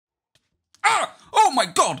Oh my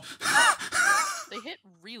god! They hit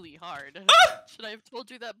really hard. Should I have told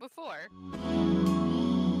you that before?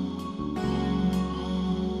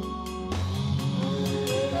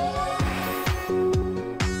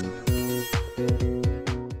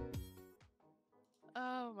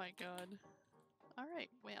 Oh my god. Alright,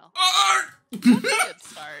 well. That's a good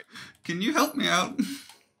start. Can you help me out?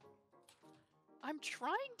 I'm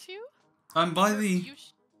trying to. I'm by the...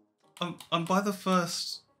 I'm by the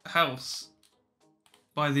first house.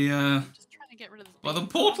 By the, I'm just trying to get rid of this by the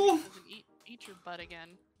baby portal? zombie so it doesn't eat your butt again.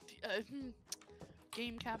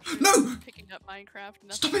 Game capture. No! Picking up Minecraft.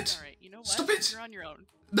 Nothing. Stop it! Alright, you know what? Stop it! You're on your own.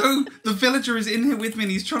 No, the villager is in here with me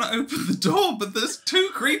and he's trying to open the door, but there's 2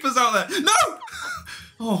 creepers out there. No!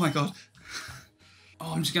 Oh my god.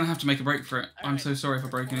 Oh, I'm just gonna have to make a break for it. I'm so sorry if I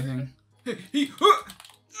break anything.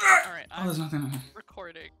 Alright, Oh, there's nothing.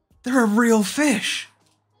 recording. They're a real fish.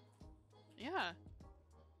 Yeah.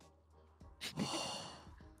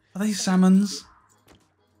 Are they salmons?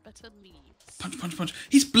 Better leaves. Punch, punch, punch.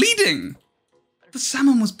 He's bleeding! The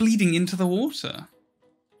salmon was bleeding into the water.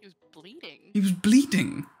 He was bleeding. He was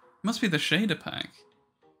bleeding. Must be the shader pack.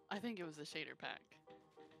 I think it was the shader pack.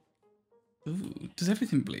 Ooh, does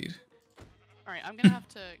everything bleed? Alright, I'm gonna have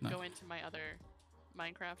to No. go into my other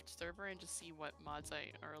Minecraft server and just see what mods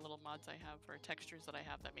or little mods I have or textures that I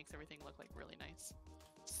have that makes everything look like really nice.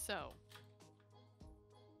 So.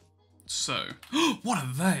 What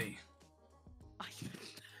are they?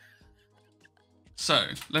 So,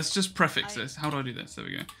 let's just prefix this. How do I do this? There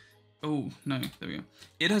we go. Oh, no, there we go.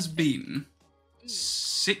 It has been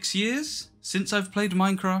 6 years since I've played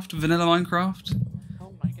Minecraft, vanilla Minecraft.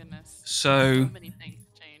 Oh my goodness. So many things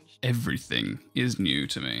have changed. Everything is new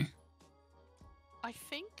to me. I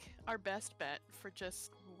think our best bet for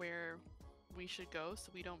just where we should go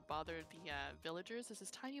so we don't bother the villagers is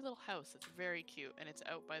this tiny little house. It's very cute and it's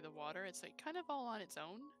out by the water. It's like kind of all on its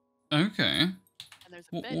own. Okay. And there's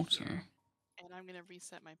a What bed water? here. And I'm gonna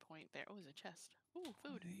reset my point there. Oh, there's a chest. Ooh,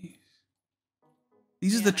 food.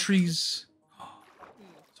 These are Yeah, the and I think trees.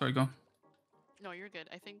 Sorry, go on. No, you're good.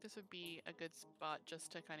 I think this would be a good spot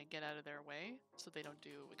just to kind of get out of their way so they don't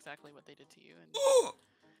do exactly what they did to you and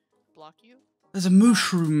block you. There's a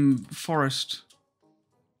mushroom forest.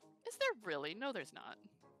 Is there really? No, there's not.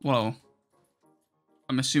 Well,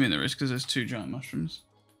 I'm assuming there is because there's 2 giant mushrooms.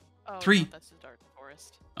 Oh, 3. No, that's the dark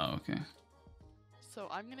forest. Oh, okay. So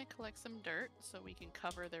I'm gonna collect some dirt so we can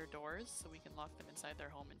cover their doors so we can lock them inside their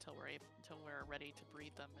home until we're ready to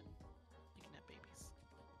breed them and they can have babies.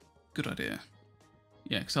 Good idea.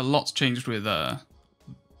 Yeah, because a lot's changed with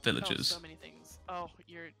villagers. Oh, so many things. Oh,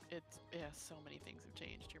 so many things have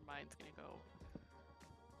changed. Your mind's gonna go.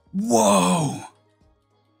 Whoa!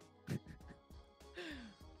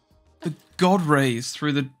 The god rays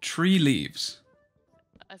through the tree leaves.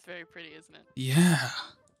 That's very pretty, isn't it? Yeah.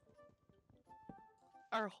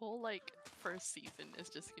 Our whole first season is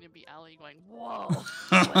just gonna be Allie going, "Whoa, what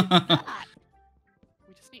is that?"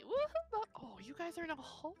 We just need. Oh, you guys are in a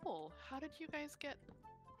hole. How did you guys get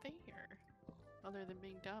there? Other than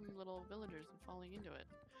being dumb little villagers and falling into it.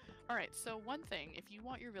 All right. So one thing, if you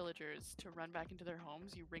want your villagers to run back into their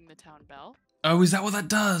homes, you ring the town bell. Oh, is that what that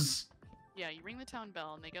does? Yeah, you ring the town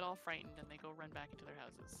bell and they get all frightened and they go run back into their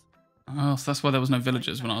houses. Oh, so that's why there was no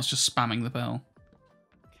villagers when I was just spamming the bell.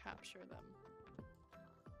 Capture them.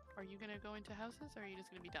 Are you gonna go into houses or are you just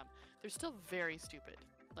gonna be dumb? They're still very stupid.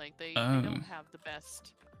 Like they don't have the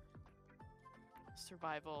best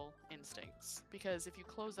survival instincts. Because if you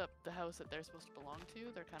close up the house that they're supposed to belong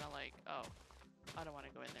to, they're kind of like, oh, I don't want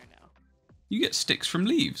to go in there now. You get sticks from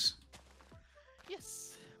leaves.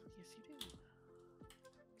 Yes. Yes, you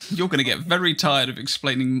do. You're going to get very tired of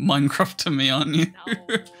explaining Minecraft to me, aren't you?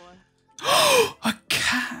 No. A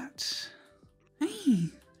cat.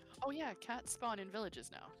 Hey. Oh yeah, cats spawn in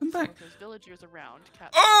villages now. Come back. So if there's villagers around,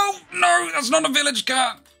 cats. Oh, no, that's not a village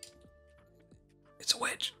cat. It's a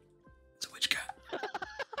witch. It's a witch cat.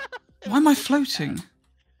 Why am I floating?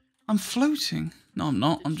 I'm floating. No, I'm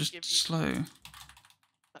not. I'm just slow.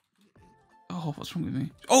 Oh, what's wrong with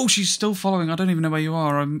me? Oh, she's still following. I don't even know where you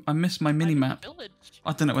are. I missed my mini-map.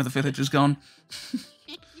 I don't know where the village has gone.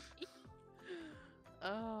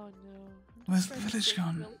 Oh, no. Where's the village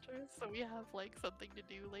gone? Villagers, so we have, something to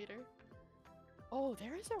do later. Oh,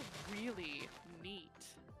 there is a really neat...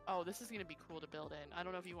 Oh, this is going to be cool to build in. I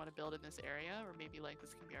don't know if you want to build in this area, or maybe,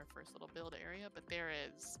 this can be our first little build area, but there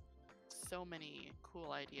is so many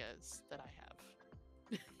cool ideas that I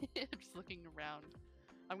have. Just looking around.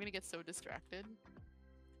 I'm going to get so distracted,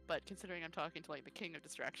 but considering I'm talking to, the king of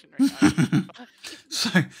distraction right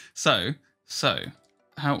now... So,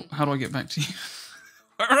 how do I get back to you?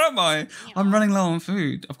 Where am I? I'm running low on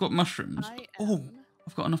food. I've got mushrooms. I Oh, am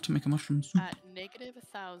I've got enough to make a mushroom soup. At negative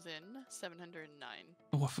 1,709.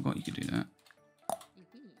 Oh, I forgot you could do that.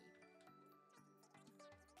 Mm-hmm.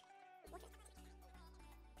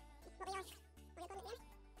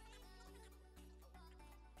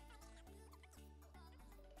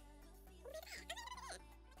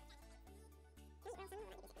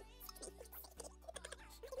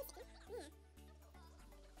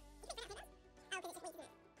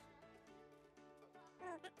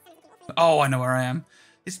 Oh, I know where I am.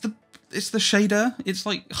 It's the shader. It's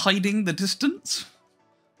like hiding the distance.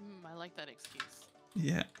 I like that excuse.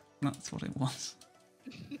 Yeah, that's what it was.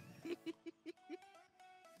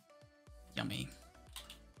 Yummy.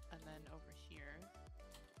 And then over here.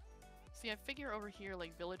 See, I figure over here,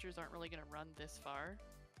 like, villagers aren't really gonna run this far.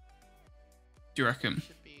 Do you reckon?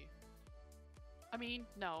 Should be. I mean,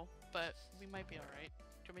 no, but we might be alright.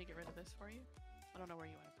 Do you want me to get rid of this for you? I don't know where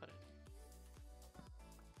you want to put it.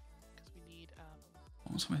 Because we need, I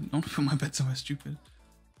want to put my bed somewhere stupid.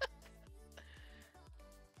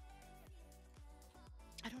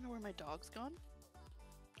 I don't know where my dog's gone.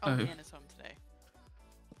 Oh, Anna's home today.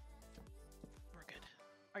 We're good.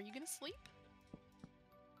 Are you gonna sleep?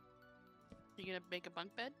 Are you gonna make a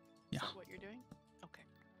bunk bed? Yeah. Is that what you're doing? Okay.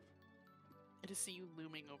 I just see you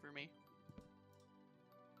looming over me.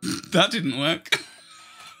 That didn't work.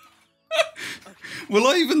 Okay. Will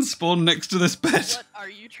I even spawn next to this bed? What are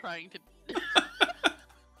you trying to do?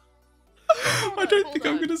 I don't think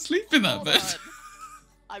I'm gonna sleep in that bed.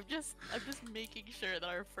 I'm just making sure that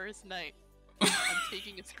our first night, I'm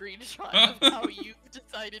taking a screenshot of how you've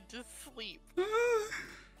decided to sleep.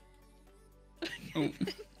 Oh.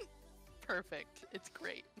 Perfect. It's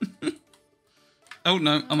great. Oh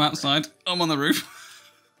no, I'm outside. I'm on the roof.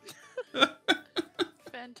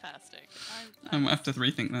 Fantastic. I might have to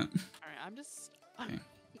rethink that. Alright,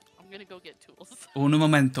 I'm gonna go get tools. Un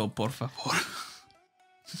momento, por favor. What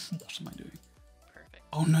am I doing? Perfect.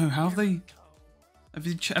 Oh no, how have Here we they...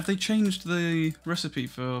 go. Have they changed the recipe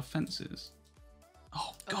for fences?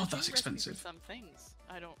 Oh Oh, god, they that's changed recipe expensive. for some things.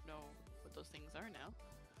 I don't know what those things are now.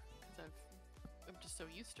 Because I'm just so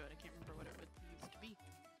used to it, I can't remember what it used to be.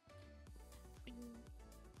 Bing.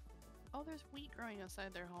 Oh, there's wheat growing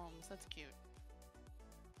outside their homes. That's cute.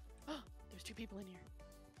 Oh, there's 2 people in here.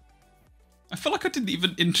 I feel like I didn't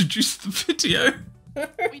even introduce the video.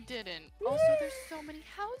 We didn't. Also, there's so many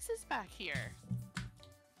houses back here.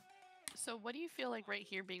 So what do you feel like right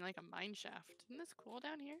here being like a mine shaft? Isn't this cool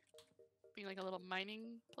down here? Being like a little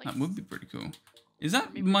mining place? That would be pretty cool. Is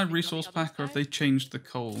that Maybe my we can go on the resource other pack, or have side? they changed the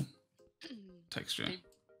coal texture?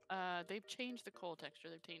 They've changed the coal texture.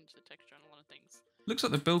 They've changed the texture on a lot of things. Looks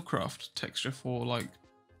like the Buildcraft texture for like,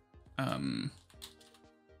 I can't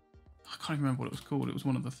even remember what it was called. It was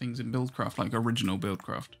one of the things in Buildcraft, like original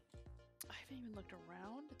Buildcraft. I haven't even looked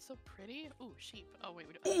around. It's so pretty. Ooh, sheep. Oh wait,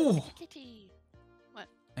 we don't. Oh! Kitty. What?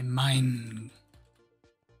 A mine.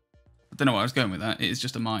 I don't know where I was going with that. It is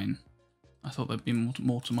just a mine. I thought there'd be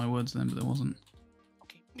more to my words then, but there wasn't.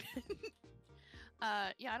 Okay.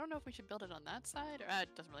 Yeah, I don't know if we should build it on that side, or it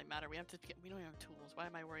doesn't really matter. We don't even have tools. Why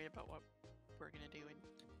am I worried about what we're gonna do?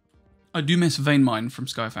 I do miss Vein Mine from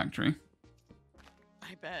Sky Factory.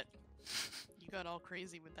 I bet you got all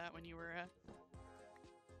crazy with that when you were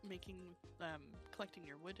collecting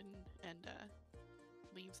your wood and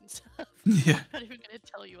leaves and stuff. Yeah. I'm not even gonna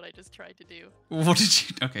tell you what I just tried to do. What did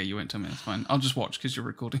you... Okay, you won't tell me. That's fine. I'll just watch because you're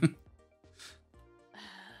recording.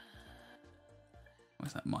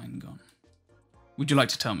 Where's that mine gone? Would you like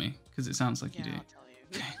to tell me? Because it sounds like you do. I'll tell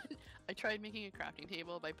you. Okay. I tried making a crafting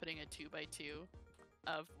table by putting a 2x2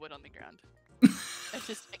 of wood on the ground. I'm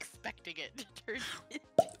just expecting it to turn into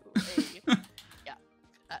a... Yeah,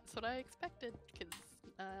 that's what I expected, because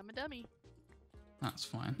I'm a dummy. That's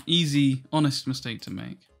fine. Easy, honest mistake to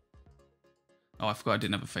make. Oh, I forgot I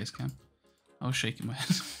didn't have a face cam. I was shaking my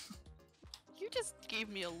head. You just gave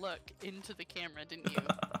me a look into the camera, didn't you?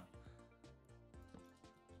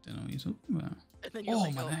 Don't know what you're talking about. And then you're Oh,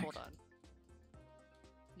 like, my oh, neck. hold on.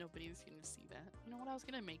 Nobody's gonna see that. You know what? I was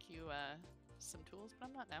gonna make you some tools, but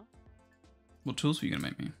I'm not now. What tools were you going to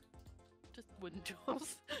make me? Just wooden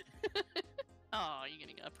tools. Oh, you're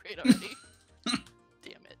getting an upgrade already.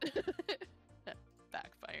 Damn it. That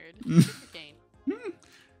backfired. Gain.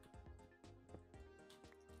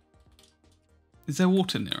 Is there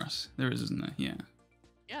water near us? There is, isn't there? Yeah.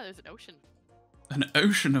 Yeah, there's an ocean. An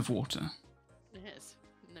ocean of water. It is.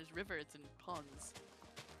 And there's rivers and ponds.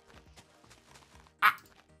 Ah!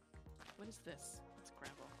 What is this? It's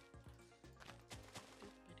gravel.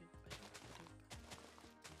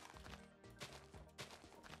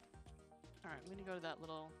 Alright, I'm gonna go to that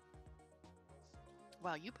little...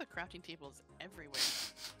 Wow, you put crafting tables everywhere.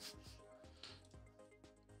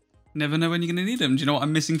 Never know when you're going to need them. Do you know what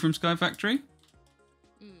I'm missing from Sky Factory?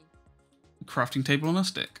 A crafting table on a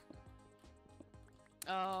stick.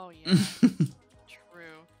 Oh, yeah.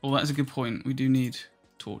 True. Well, that's a good point. We do need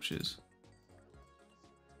torches.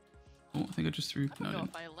 Oh, I think I just threw... I don't know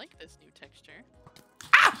if I like this new texture.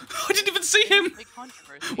 Ah! I didn't even see him! Big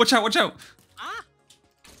controversy. Watch out, watch out! Ah!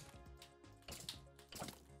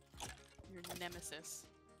 Your nemesis.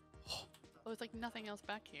 Oh, there's like nothing else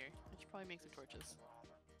back here. I should probably make some torches.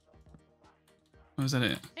 Oh, is that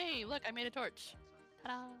it? Hey, look, I made a torch.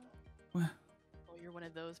 Ta-da! Where? Oh, you're one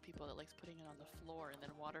of those people that likes putting it on the floor and then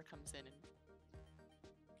water comes in and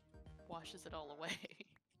washes it all away.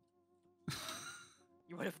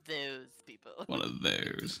 You're one of those people. One of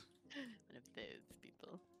those. One of those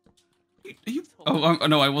people. Are you... Oh,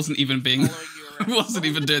 no, I wasn't even being... I I wasn't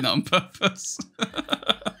even doing that on purpose.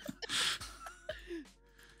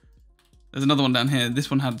 There's another one down here. This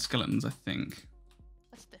one had skeletons, I think.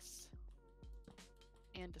 What's this?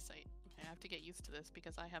 Andesite. Okay, I have to get used to this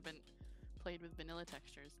because I haven't played with vanilla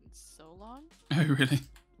textures in so long. Oh, really?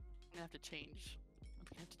 I'm gonna have to change. I'm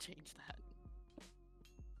gonna have to change that.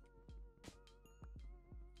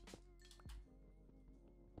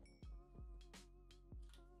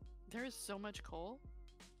 There is so much coal.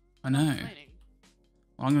 I know.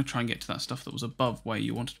 Well, I'm going to try and get to that stuff that was above where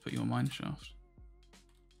you wanted to put your mine shaft.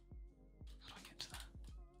 How do I get to that?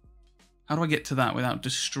 How do I get to that without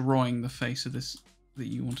destroying the face of this that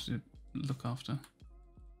you wanted to look after?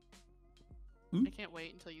 Ooh. I can't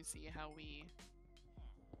wait until you see how we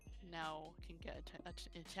now can get a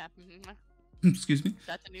chap. Excuse me?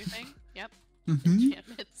 That's a new thing? Yep. Mm-hmm.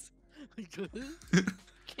 Enchantments.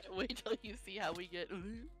 Can't wait till you see how we get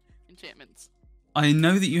enchantments. I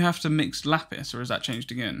know that you have to mix lapis, or has that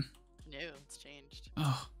changed again? No, it's changed.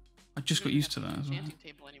 Oh, I just You got don't used to have that an as well.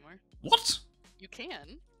 enchanting table anymore. What? You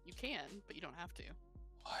can, but you don't have to.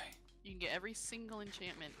 Why? You can get every single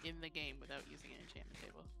enchantment in the game without using an enchantment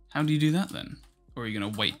table. How do you do that then? Or are you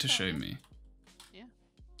going to wait to show me? Yeah.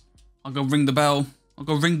 I'll go ring the bell. I'll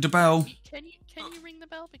go ring the bell. Can you ring the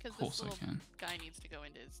bell? Because Of course this I little can. guy needs to go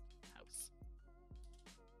into his house.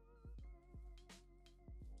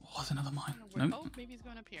 Oh, there's another mine. Nope. Nope. Oh, maybe he's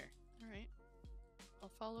going up here. Alright.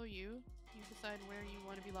 I'll follow you. You decide where you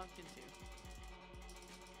want to be locked into.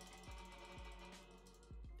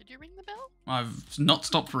 Did you ring the bell? I've not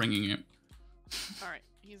stopped ringing it. Alright,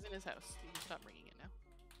 he's in his house. You can stop ringing it now.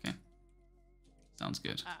 Okay. Sounds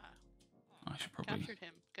good. Ah, I should probably... captured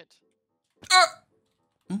him. Good. Ah!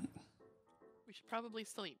 Ooh. We should probably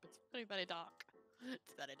sleep. It's very dark.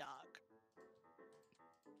 It's very dark.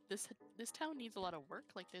 This town needs a lot of work.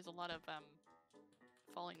 Like there's a lot of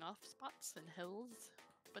falling off spots and hills,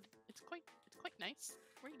 but it's quite nice.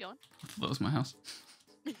 Where are you going? I thought that was my house.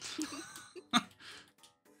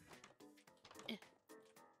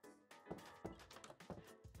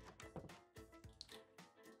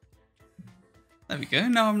 There we go.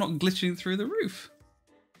 Now I'm not glitching through the roof.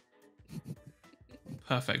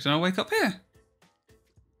 Perfect. And I'll wake up here.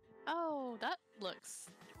 Oh, that looks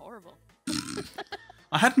horrible.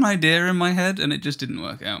 I had an idea in my head and it just didn't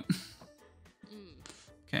work out.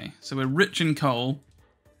 Okay, so we're rich in coal,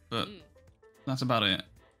 but that's about it.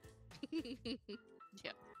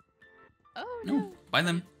 Yeah. Oh no. No, buy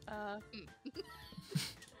them. I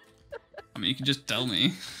mean, you can just tell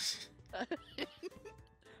me.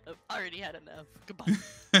 I've already had enough. Goodbye.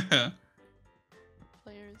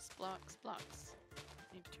 Players, blocks.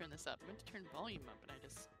 I need to turn this up. I meant to turn volume up, and I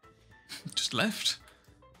Just left.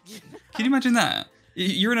 Can you imagine that?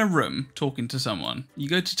 You're in a room talking to someone. You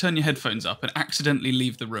go to turn your headphones up and accidentally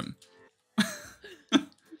leave the room.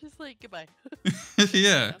 just like goodbye.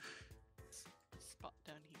 Yeah. Spot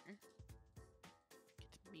down here.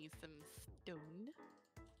 Get me some stone.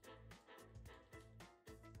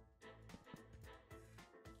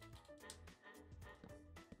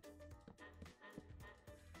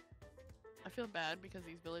 I feel bad because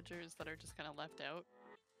these villagers that are just kind of left out,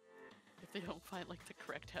 if they don't find like the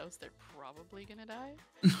correct house, they're probably gonna die.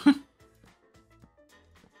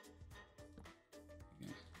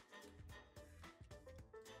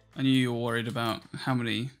 I knew you were worried about how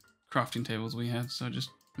many crafting tables we had, so I just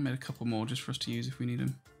made a couple more just for us to use if we need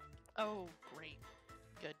them. Oh, great.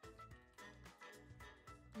 Good.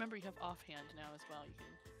 Remember you have offhand now as well. You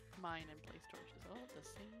can mine and place torches all at the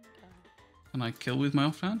same time. Can I kill with my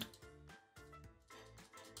offhand?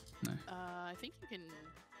 No. I think you can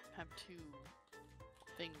have two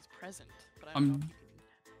things present, but I don't know if you can...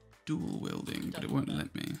 Dual wielding, but it won't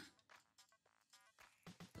let me.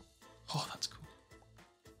 Oh, that's cool.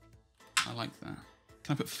 I like that.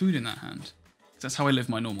 Can I put food in that hand? 'Cause that's how I live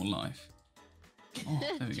my normal life. Oh,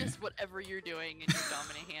 there we Just go. whatever you're doing in your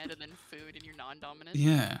dominant hand, and then food in your non-dominant.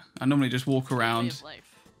 Yeah, I normally just walk It's a way around. of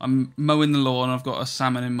life. I'm mowing the lawn. I've got a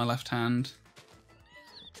salmon in my left hand.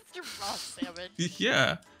 Just a raw salmon.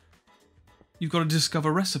 Yeah. You've got to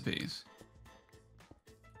discover recipes.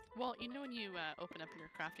 Well, you know when you open up your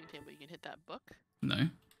crafting table, you can hit that book. No.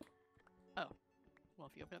 Well,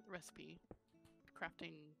 if you open up the recipe,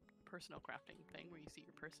 personal crafting thing where you see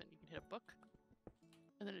your person, you can hit a book,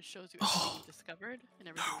 and then it shows you everything you've discovered and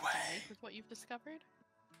everything you can make with what you've discovered.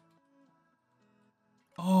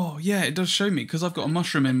 Oh, yeah, it does show me, because I've got a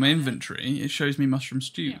mushroom in my inventory. It shows me mushroom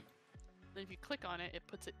stew. Yeah. Then if you click on it, it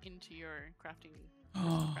puts it into your personal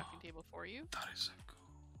crafting table for you. That is so cool.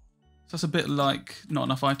 So that's a bit like not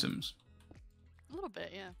enough items. A little bit,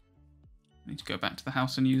 yeah. I need to go back to the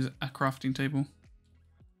house and use a crafting table.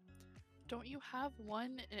 Don't you have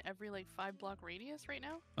one in every like 5-block radius right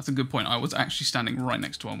now? That's a good point. I was actually standing right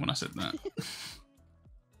next to one when I said that.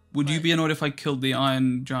 Would you be annoyed if I killed the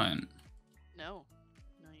iron giant? No.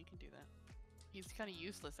 No, you can do that. He's kind of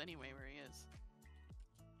useless anyway where he is.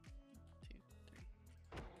 2,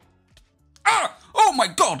 3. Ah! Oh my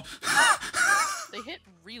god! They hit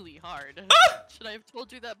really hard. Ah! Should I have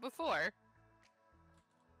told you that before?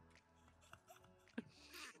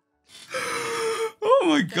 Oh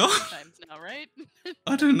my That's god! 3 times now, right?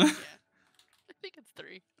 I don't know. Yeah. I think it's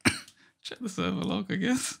 3. Check the server log, I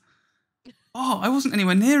guess. Oh, I wasn't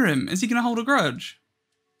anywhere near him. Is he going to hold a grudge?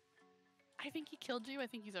 I think he killed you. I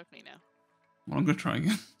think he's okay now. Well, I'm going to try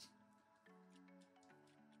again.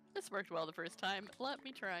 This worked well the first time. Let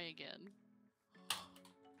me try again.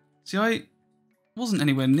 See, I wasn't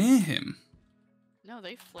anywhere near him. No,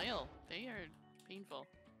 they flail. They are painful.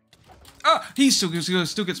 Ah! He still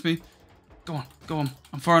gets me. Go on, go on.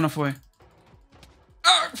 I'm far enough away.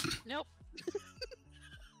 Ah! Nope. If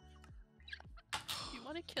you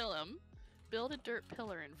want to kill him, build a dirt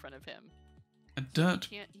pillar in front of him. A dirt?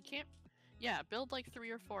 He can't. Yeah, build like 3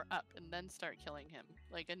 or 4 up and then start killing him.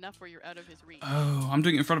 Like enough where you're out of his reach. Oh, I'm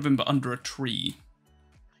doing it in front of him, but under a tree.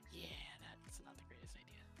 Yeah, that's not the greatest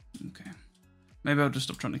idea. Okay. Maybe I'll just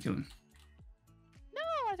stop trying to kill him. No,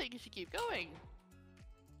 I think you should keep going.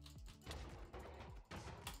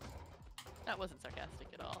 That wasn't sarcastic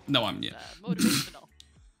at all. No, I'm, It yeah. was, motivational.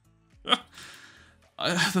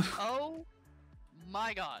 Oh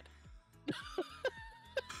my god.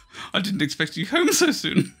 I didn't expect you home so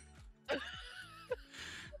soon.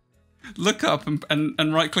 Look up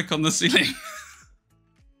and right click on the ceiling.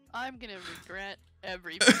 I'm gonna regret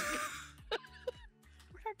everything. Where'd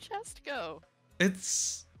our chest go?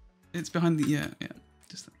 It's behind the, yeah,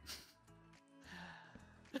 just that.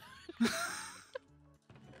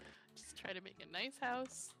 Just try to make a nice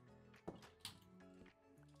house.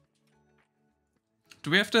 Do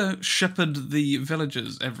we have to shepherd the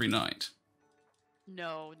villagers every night?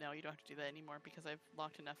 No, you don't have to do that anymore because I've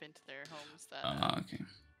locked enough into their homes that Okay.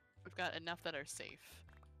 we've got enough that are safe.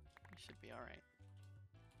 We should be alright.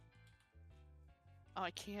 Oh,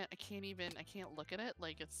 I can't look at it.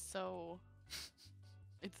 Like, it's so...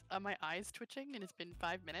 It's, my eyes twitching and it's been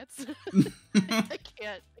 5 minutes. I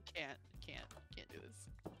can't do this.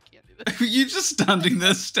 Can't do this. You're just standing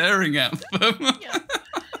there staring at them. Yeah.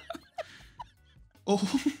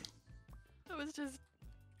 Oh. I was just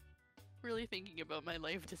really thinking about my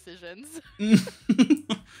life decisions. And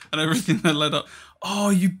everything that led up. Oh,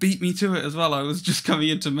 you beat me to it as well. I was just coming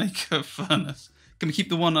in to make a furnace. Can we keep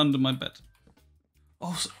the one under my bed?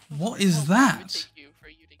 Oh, so what is How long would it that? take for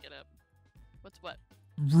you to get up? What's what?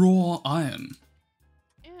 Raw iron.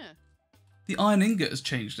 Yeah. The iron ingot has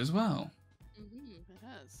changed as well. It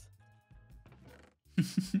has.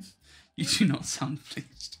 You do not sound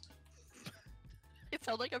pleased. It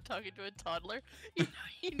sounds like I'm talking to a toddler. You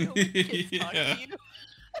know when kids talk Yeah. to you.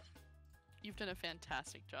 You've done a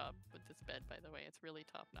fantastic job with this bed, by the way. It's really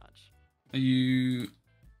top notch. Are you...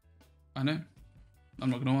 I know. I'm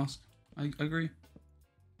not going to ask. I agree.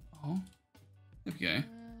 Oh. There we go.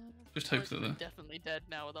 Just hope that they're the... definitely dead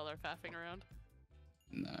now with all our faffing around.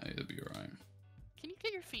 No, it'll be alright. Can you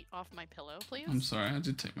get your feet off my pillow, please? I'm sorry, I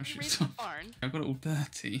did take my You raised shoes the off. barn. I got it all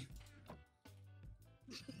dirty.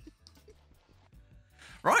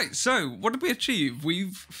 Right, so what did we achieve?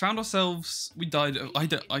 We've found ourselves... We died...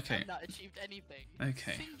 Okay. I've not achieved anything.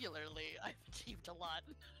 Okay. Singularly, I've achieved a lot.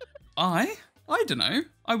 I don't know.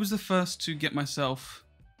 I was the first to get myself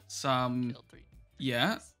some... Killed 3.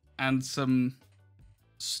 Yeah, and some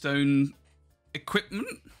stone equipment.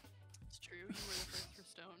 It's true. You were the first for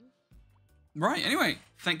stone. Right, anyway,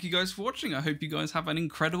 thank you guys for watching. I hope you guys have an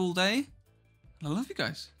incredible day. And I love you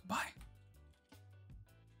guys. Bye.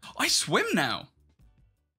 I swim now.